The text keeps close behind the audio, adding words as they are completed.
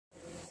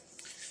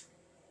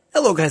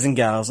Hello guys and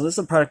gals, so this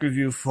is a product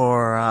review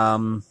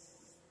for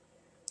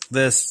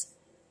this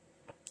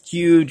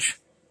huge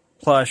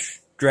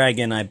plush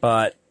dragon I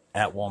bought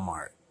at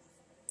Walmart.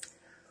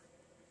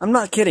 I'm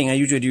not kidding, I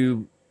usually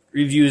do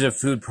reviews of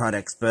food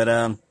products, but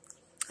I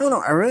don't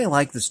know, I really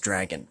like this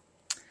dragon.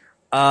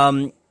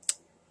 From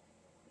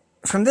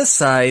this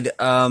side,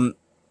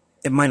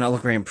 it might not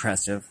look very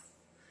impressive,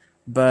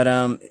 but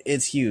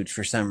it's huge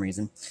for some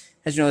reason.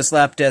 As you know, this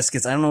lap desk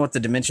is, I don't know what the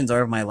dimensions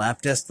are of my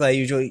lap desk that I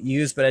usually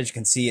use, but as you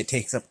can see, it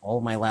takes up all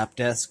my lap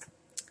desk.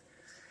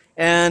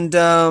 And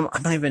I'm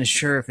not even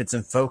sure if it's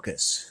in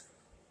focus.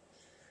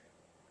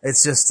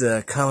 It's just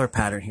the color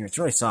pattern here. It's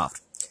really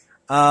soft.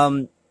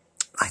 I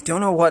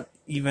don't know what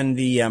even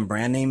the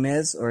brand name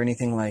is or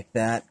anything like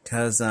that,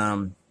 because,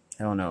 I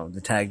don't know, the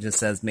tag just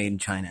says made in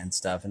China and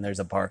stuff, and there's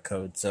a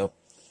barcode, so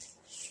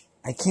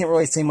I can't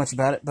really say much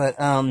about it, but,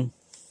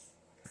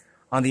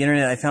 on the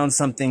internet, I found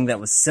something that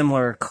was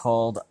similar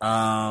called,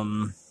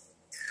 well,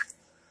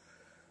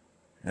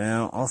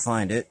 I'll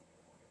find it.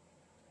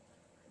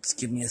 Just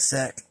give me a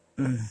sec.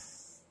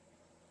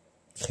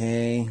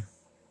 Okay.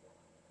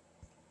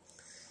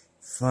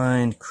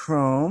 Find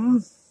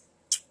Chrome.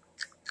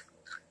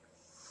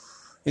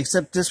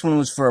 Except this one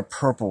was for a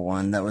purple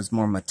one that was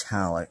more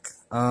metallic.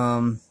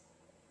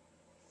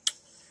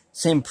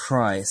 Same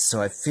price,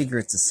 so I figure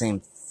it's the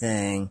same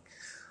thing.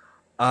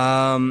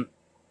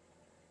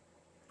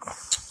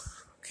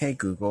 Okay,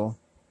 Google.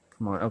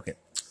 Come on, okay.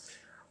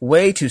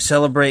 Way to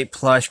celebrate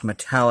plush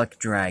metallic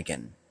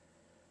dragon.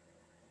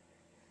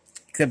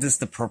 Except this is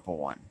the purple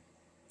one.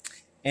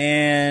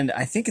 And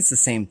I think it's the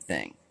same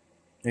thing.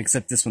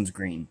 Except this one's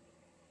green.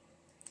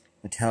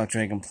 Metallic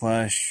dragon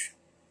plush.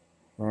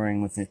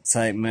 Roaring with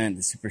excitement.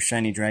 The super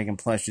shiny dragon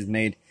plush is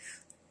made.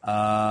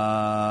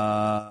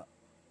 Oh,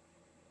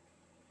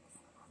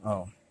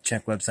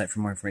 check website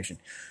for more information.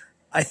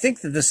 I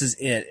think that this is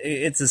it.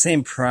 It's the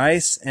same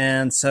price,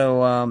 and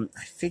so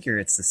I figure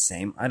it's the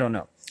same. I don't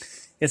know.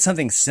 It's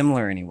something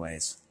similar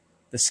anyways.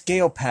 The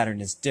scale pattern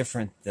is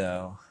different,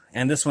 though,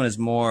 and this one is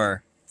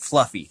more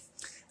fluffy.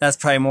 That's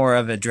probably more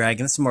of a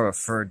dragon. This is more of a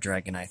furred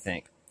dragon, I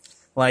think.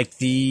 Like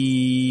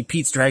the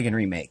Pete's Dragon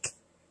remake.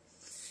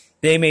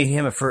 They made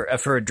him a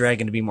furred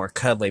dragon to be more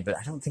cuddly, but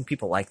I don't think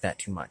people like that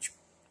too much.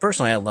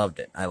 Personally, I loved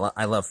it. I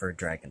love furred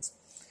dragons.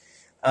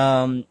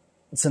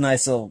 It's a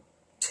nice little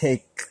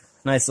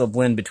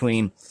blend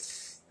between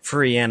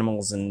furry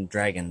animals and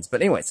dragons.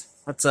 But anyways,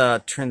 let's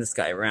turn this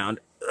guy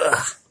around.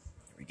 Ugh,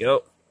 here we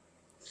go.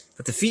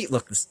 But the feet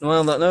look,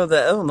 well, no,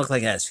 that one looked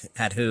like it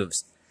had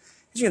hooves.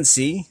 As you can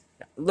see,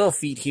 little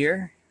feet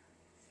here,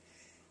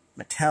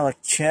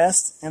 metallic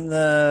chest, and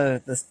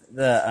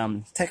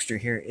the texture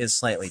here is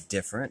slightly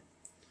different.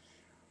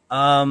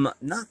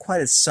 Not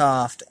quite as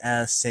soft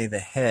as, say, the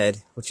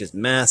head, which is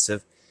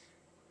massive.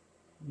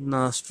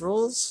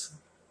 Nostrils.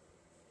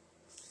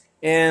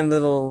 And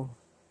little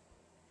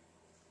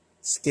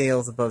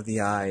scales above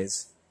the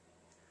eyes.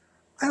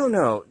 I don't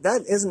know.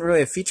 That isn't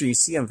really a feature you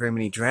see on very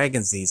many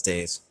dragons these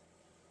days.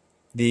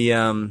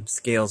 The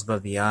scales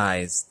above the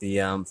eyes.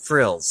 The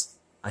frills,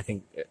 I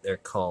think they're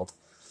called.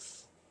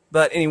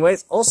 But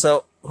anyways,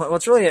 also,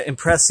 what's really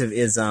impressive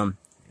is, move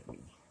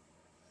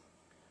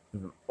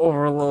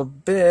over a little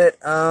bit.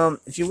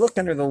 If you look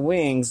under the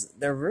wings,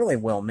 they're really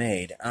well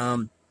made.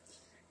 As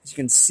you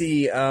can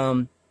see,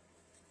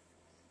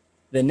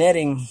 the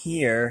netting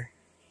here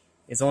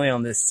is only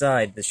on this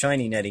side, the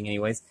shiny netting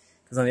anyways,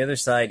 because on the other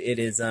side it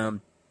is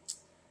the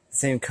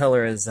same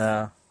color as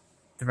the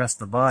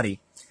rest of the body.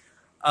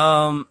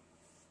 As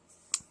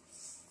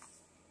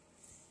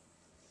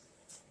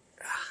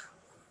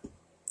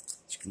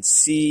you can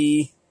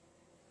see,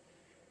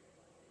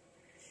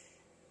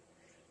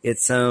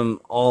 it's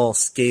all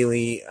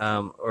scaly,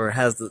 or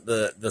has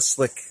the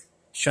slick,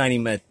 shiny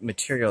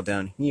material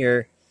down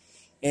here,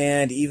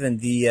 and even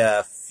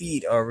the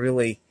feet are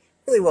really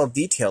well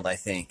detailed, I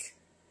think.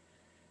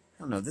 I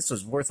don't know, this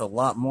was worth a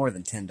lot more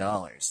than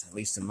 $10, at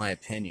least in my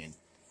opinion.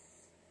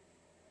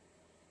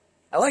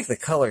 I like the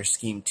color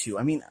scheme too.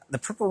 I mean, the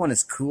purple one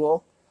is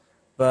cool,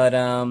 but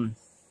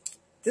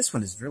this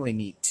one is really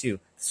neat too.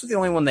 This was the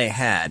only one they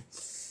had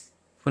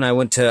when I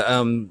went to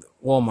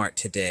Walmart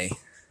today,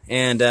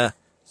 and I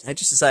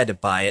just decided to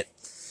buy it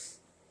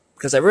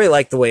because I really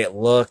liked the way it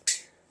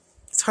looked.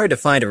 It's hard to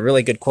find a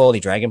really good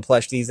quality dragon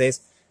plush these days.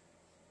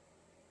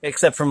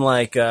 Except from,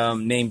 like,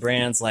 name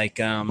brands like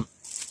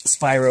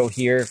Spyro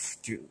here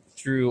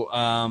through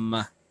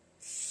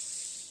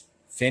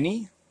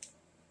Finny,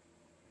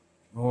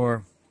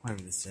 or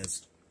whatever this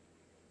says.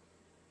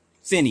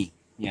 Finny,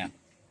 yeah.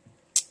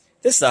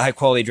 This is a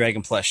high-quality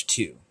dragon plush,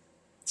 too.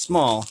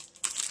 Small,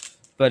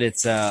 but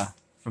it's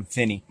from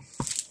Finny.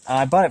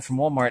 I bought it from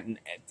Walmart, and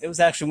it was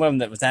actually one of them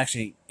that was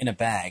actually in a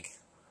bag.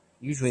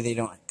 Usually they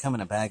don't come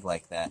in a bag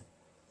like that.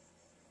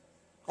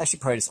 I should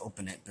probably just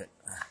open it, but...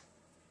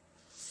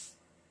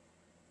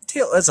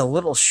 tail is a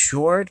little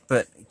short,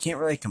 but you can't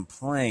really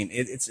complain.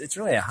 It's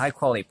really a high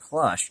quality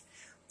plush.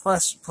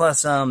 Plus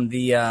I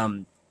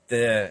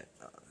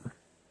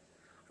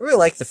really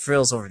like the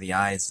frills over the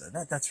eyes.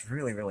 That's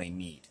really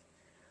neat.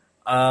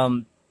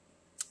 Um,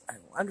 I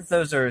wonder if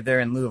those are there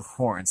in lieu of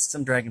horns.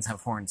 Some dragons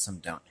have horns, some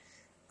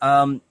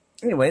don't.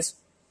 Anyways,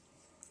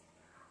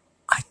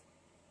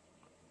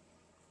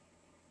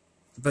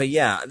 but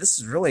yeah, this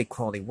is really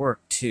quality work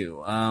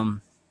too.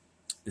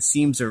 The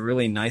seams are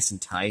really nice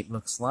and tight,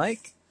 looks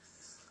like.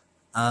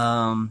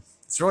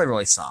 It's really,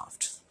 really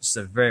soft. It's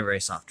a very,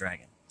 very soft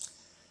dragon.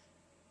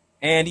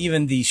 And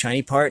even the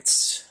shiny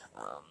parts,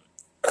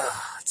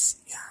 let's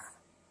see,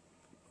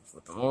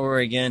 flip them over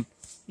again.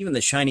 Even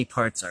the shiny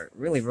parts are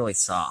really, really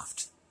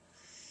soft.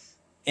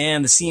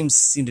 And the seams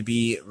seem to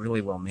be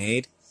really well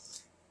made.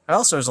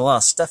 Also, there's a lot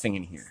of stuffing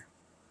in here.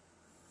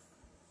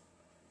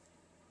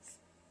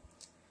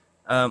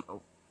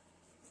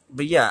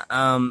 But yeah,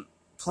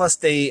 plus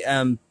they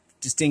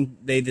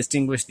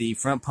distinguish the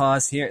front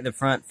paws here, the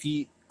front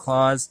feet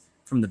claws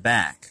from the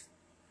back.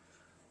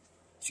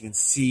 As you can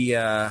see,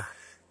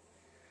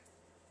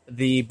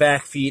 the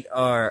back feet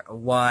are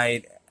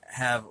wide,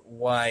 have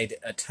wide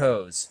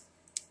toes.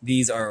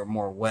 These are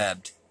more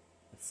webbed.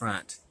 The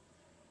front.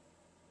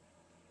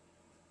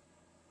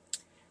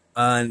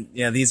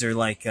 Yeah, these are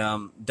like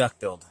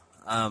duck-billed,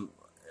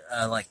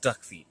 like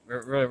duck feet.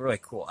 Really, really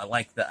cool. I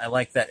like that. I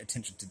like that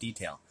attention to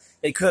detail.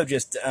 They could have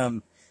just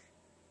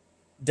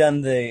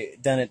done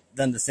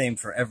the same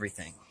for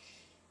everything,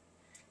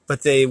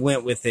 but they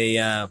went with a,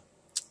 I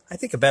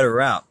think, a better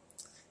route.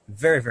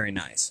 Very, very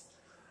nice.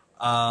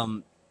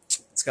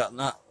 It's got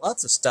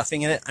lots of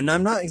stuffing in it, and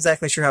I'm not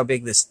exactly sure how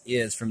big this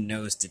is from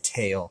nose to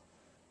tail.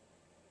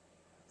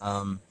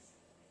 I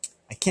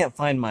can't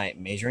find my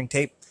measuring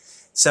tape,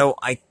 so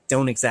I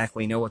don't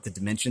exactly know what the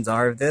dimensions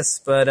are of this,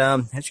 but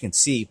as you can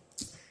see,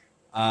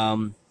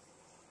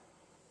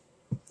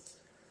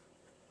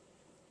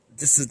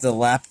 this is the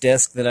lap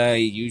desk that I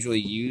usually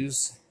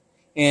use,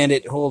 and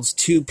it holds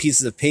 2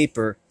 pieces of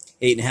paper,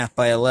 8.5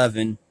 by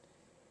 11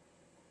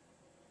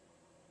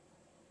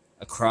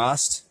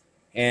 across,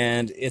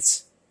 and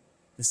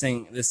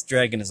this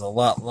dragon is a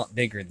lot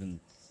bigger than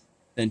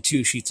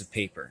 2 sheets of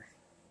paper.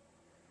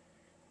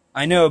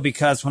 I know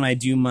because when I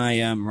do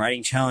my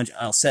writing challenge,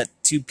 I'll set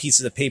 2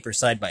 pieces of paper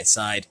side by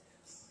side,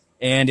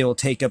 and it will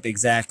take up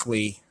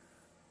exactly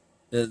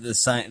the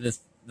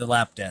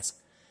lap desk.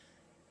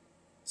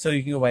 So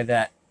you can go by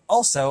that.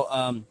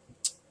 Also,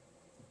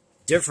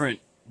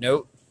 different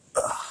note,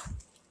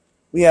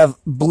 we have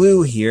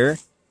Blue here,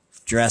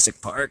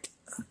 Jurassic Park.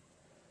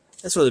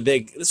 This was a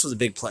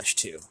big plush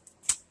too.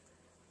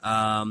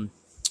 But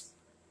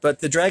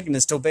the dragon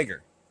is still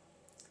bigger.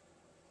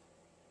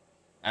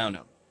 I don't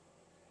know.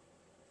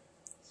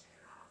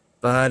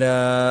 But,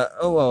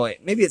 oh, well,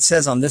 wait. Maybe it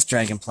says on this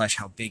dragon plush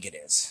how big it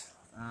is.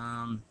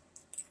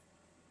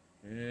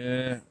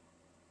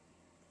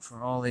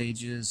 For all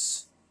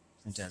ages,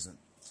 it doesn't.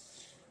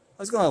 I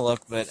was going to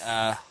look, but,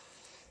 I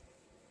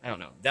don't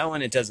know. That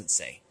one it doesn't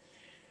say.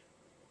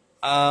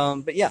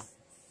 But yeah.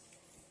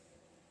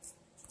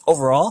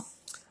 Overall,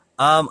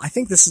 I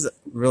think this is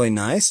really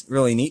nice,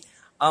 really neat.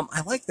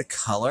 I like the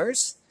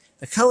colors.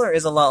 The color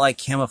is a lot like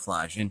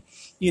camouflage, and,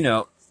 you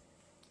know,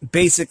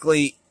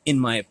 basically, in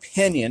my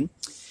opinion,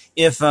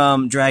 if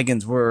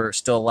dragons were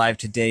still alive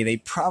today, they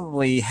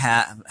probably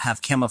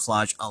have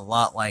camouflage a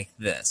lot like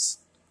this,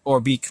 or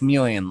be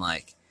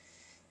chameleon-like,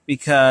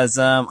 because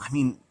I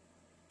mean,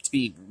 to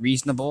be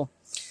reasonable,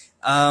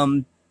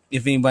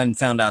 if anyone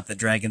found out that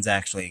dragons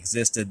actually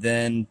existed,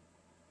 then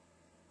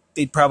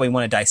they'd probably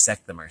want to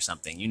dissect them or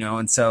something, you know,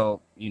 and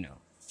so, you know,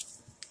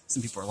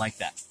 some people are like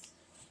that.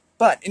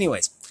 But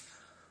anyways,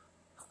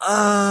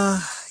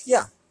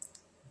 yeah.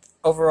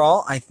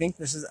 Overall, I think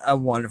this is a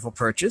wonderful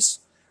purchase.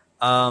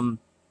 But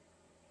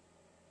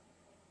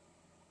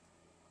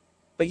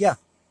yeah,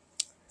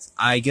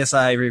 I guess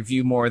I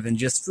review more than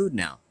just food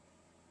now.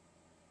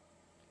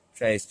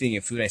 Speaking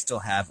of food, I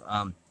still have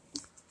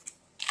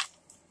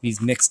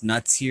these mixed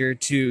nuts here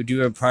to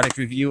do a product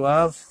review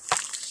of,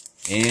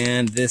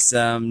 and this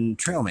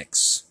trail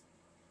mix,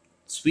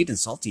 sweet and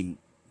salty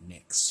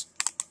mix.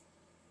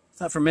 I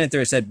thought for a minute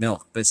there it said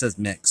milk, but it says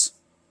mix.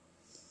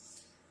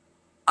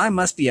 I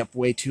must be up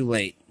way too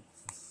late.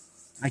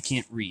 I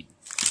can't read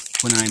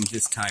when I'm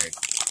this tired.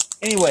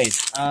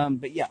 Anyways,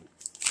 but yeah.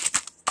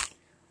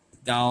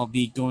 I'll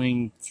be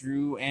going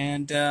through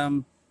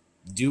and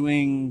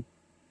doing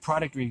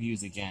product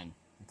reviews again.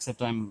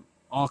 Except I'm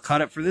all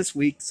caught up for this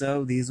week,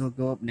 so these will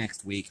go up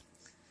next week.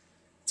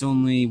 It's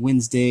only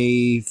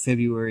Wednesday,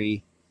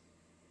 February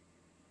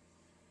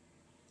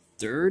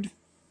 3rd,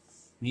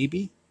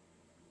 maybe?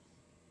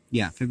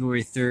 Yeah,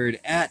 February 3rd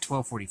at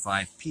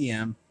 12:45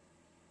 p.m.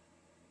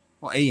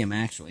 Well, a.m.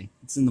 actually.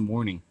 It's in the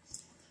morning.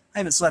 I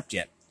haven't slept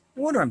yet.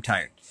 No wonder I'm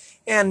tired.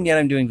 And yet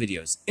I'm doing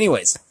videos.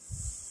 Anyways.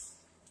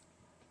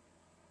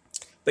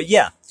 But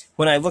yeah,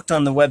 when I looked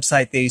on the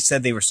website, they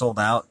said they were sold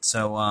out.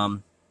 So, I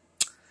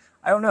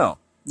don't know.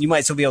 You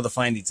might still be able to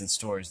find these in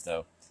stores,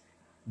 though.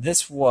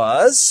 This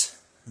was...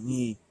 Let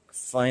me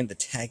find the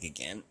tag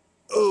again.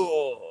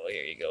 Oh,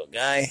 here you go,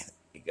 guy. Here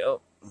you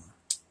go.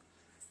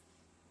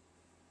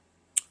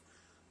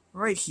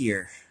 Right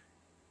here.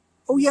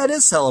 Oh, yeah, it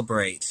is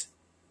Celebrate.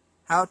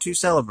 How to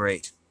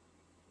Celebrate.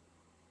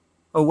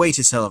 A way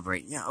to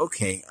celebrate. Yeah,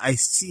 okay, I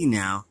see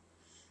now.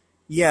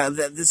 Yeah,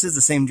 this is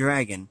the same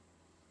dragon.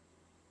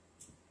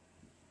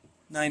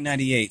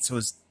 $9.98, so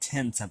it's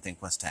 10 something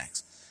plus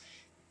tax.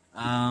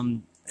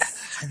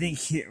 I think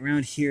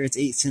around here it's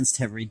 8 cents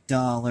to every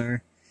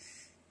dollar,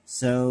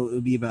 so it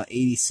would be about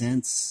 80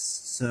 cents.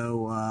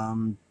 So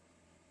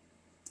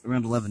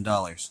around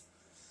 $11.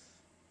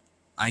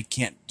 I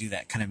can't do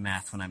that kind of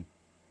math when I'm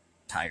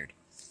tired.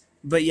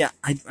 But yeah,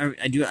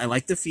 I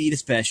like the feet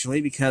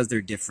especially because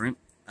they're different.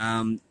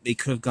 They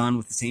could have gone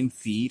with the same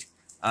feet.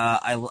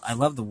 I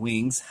love the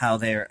wings, how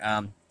they're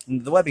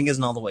the webbing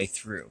isn't all the way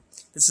through.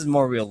 This is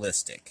more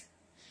realistic.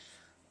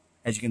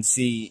 As you can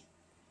see,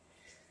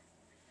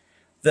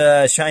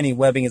 the shiny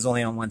webbing is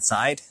only on one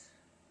side,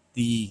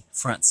 the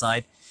front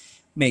side.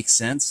 Makes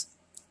sense.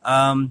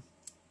 The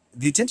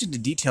attention to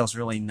detail is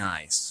really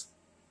nice.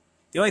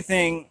 The only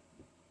thing,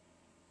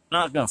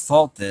 not going to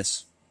fault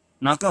this.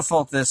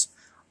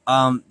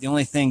 The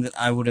only thing that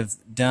I would have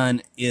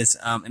done is,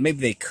 and maybe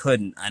they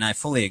couldn't, and I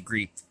fully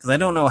agree, because I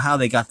don't know how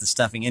they got the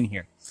stuffing in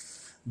here.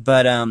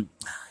 But, come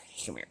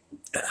here.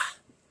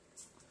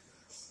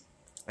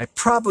 I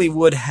probably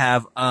would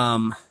have,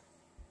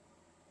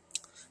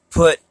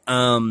 put,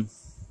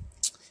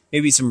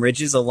 maybe some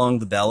ridges along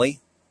the belly.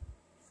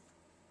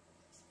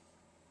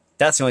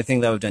 That's the only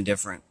thing that I would have done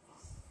different.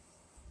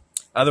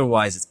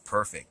 Otherwise, it's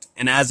perfect.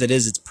 And as it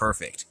is, it's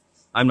perfect.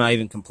 I'm not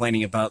even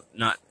complaining about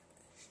not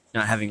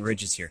having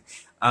ridges here.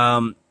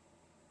 Kind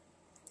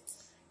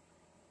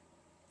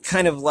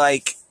of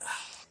like,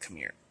 come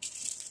here.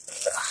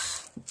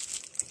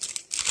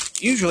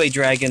 Usually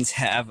dragons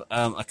have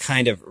a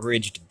kind of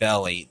ridged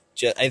belly.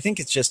 I think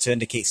it's just to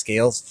indicate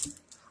scales.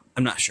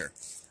 I'm not sure.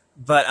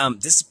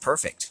 But this is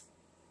perfect.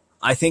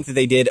 I think that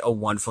they did a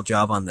wonderful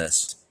job on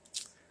this.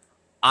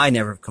 I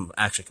never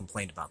actually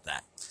complained about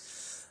that.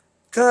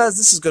 Because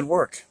this is good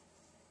work.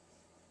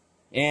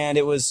 And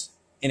it was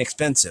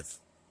inexpensive.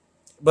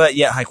 But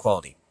yet high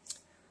quality.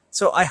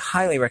 So I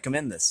highly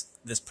recommend this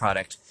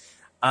product.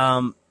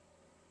 But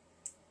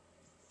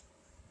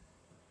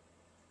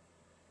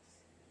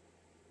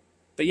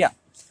yeah.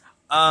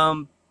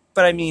 But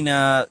I mean,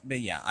 but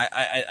yeah,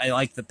 I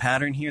like the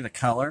pattern here, the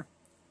color.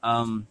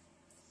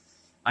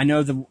 I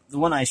know the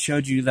one I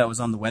showed you that was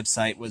on the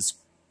website was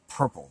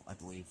purple, I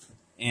believe.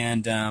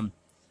 And,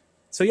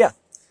 so yeah.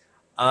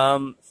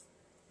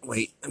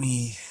 Wait, let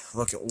me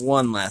look at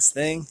one last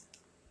thing.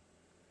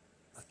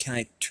 Can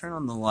I turn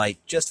on the light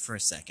just for a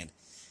second?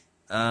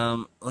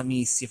 Let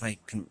me see if I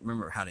can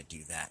remember how to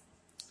do that.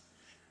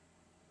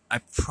 I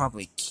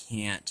probably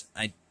can't.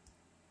 I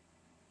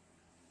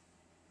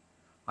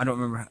don't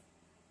remember how...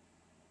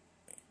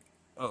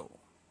 Oh.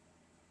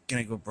 Can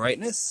I go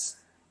brightness?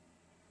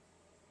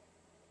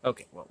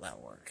 Okay, well,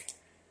 that'll work.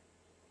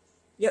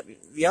 Yep,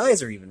 the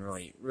eyes are even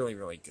really, really,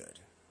 really good.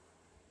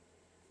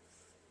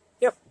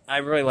 Yep, I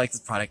really like this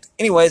product.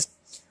 Anyways,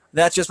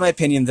 that's just my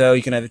opinion, though.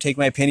 You can either take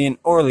my opinion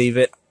or leave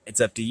it. It's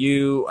up to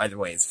you. Either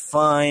way is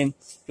fine.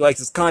 If you like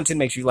this content,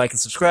 make sure you like and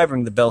subscribe.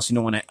 Ring the bell so you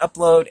know when I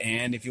upload.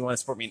 And if you want to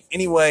support me in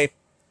any way,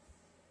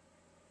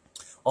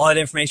 all that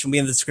information will be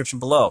in the description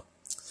below.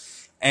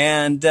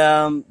 And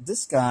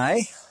this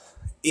guy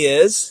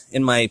is,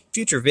 in my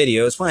future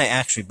videos, when I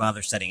actually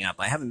bother setting up.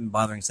 I haven't been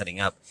bothering setting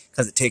up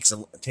because it takes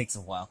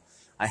a while.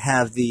 I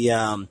have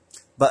the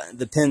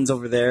pins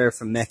over there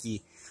from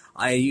Meki.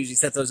 I usually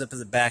set those up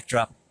as a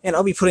backdrop. And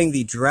I'll be putting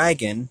the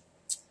dragon.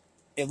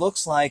 It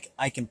looks like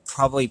I can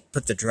probably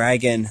put the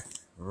dragon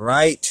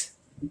right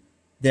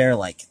there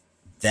like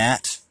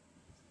that.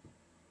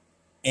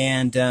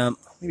 And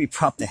maybe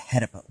prop the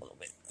head up a little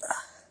bit.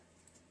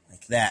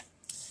 Like that.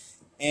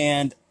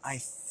 And I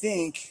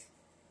think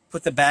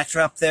put the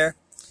backdrop there.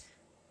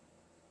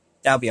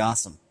 That would be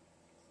awesome.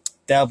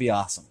 That would be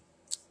awesome.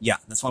 Yeah,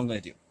 that's what I'm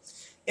going to do.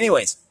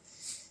 Anyways,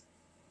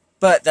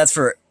 but that's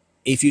for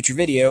a future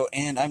video,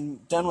 and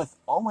I'm done with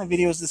all my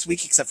videos this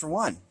week except for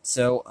one.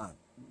 So,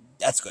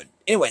 that's good.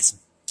 Anyways,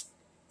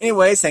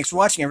 thanks for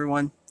watching,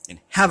 everyone, and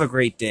have a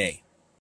great day.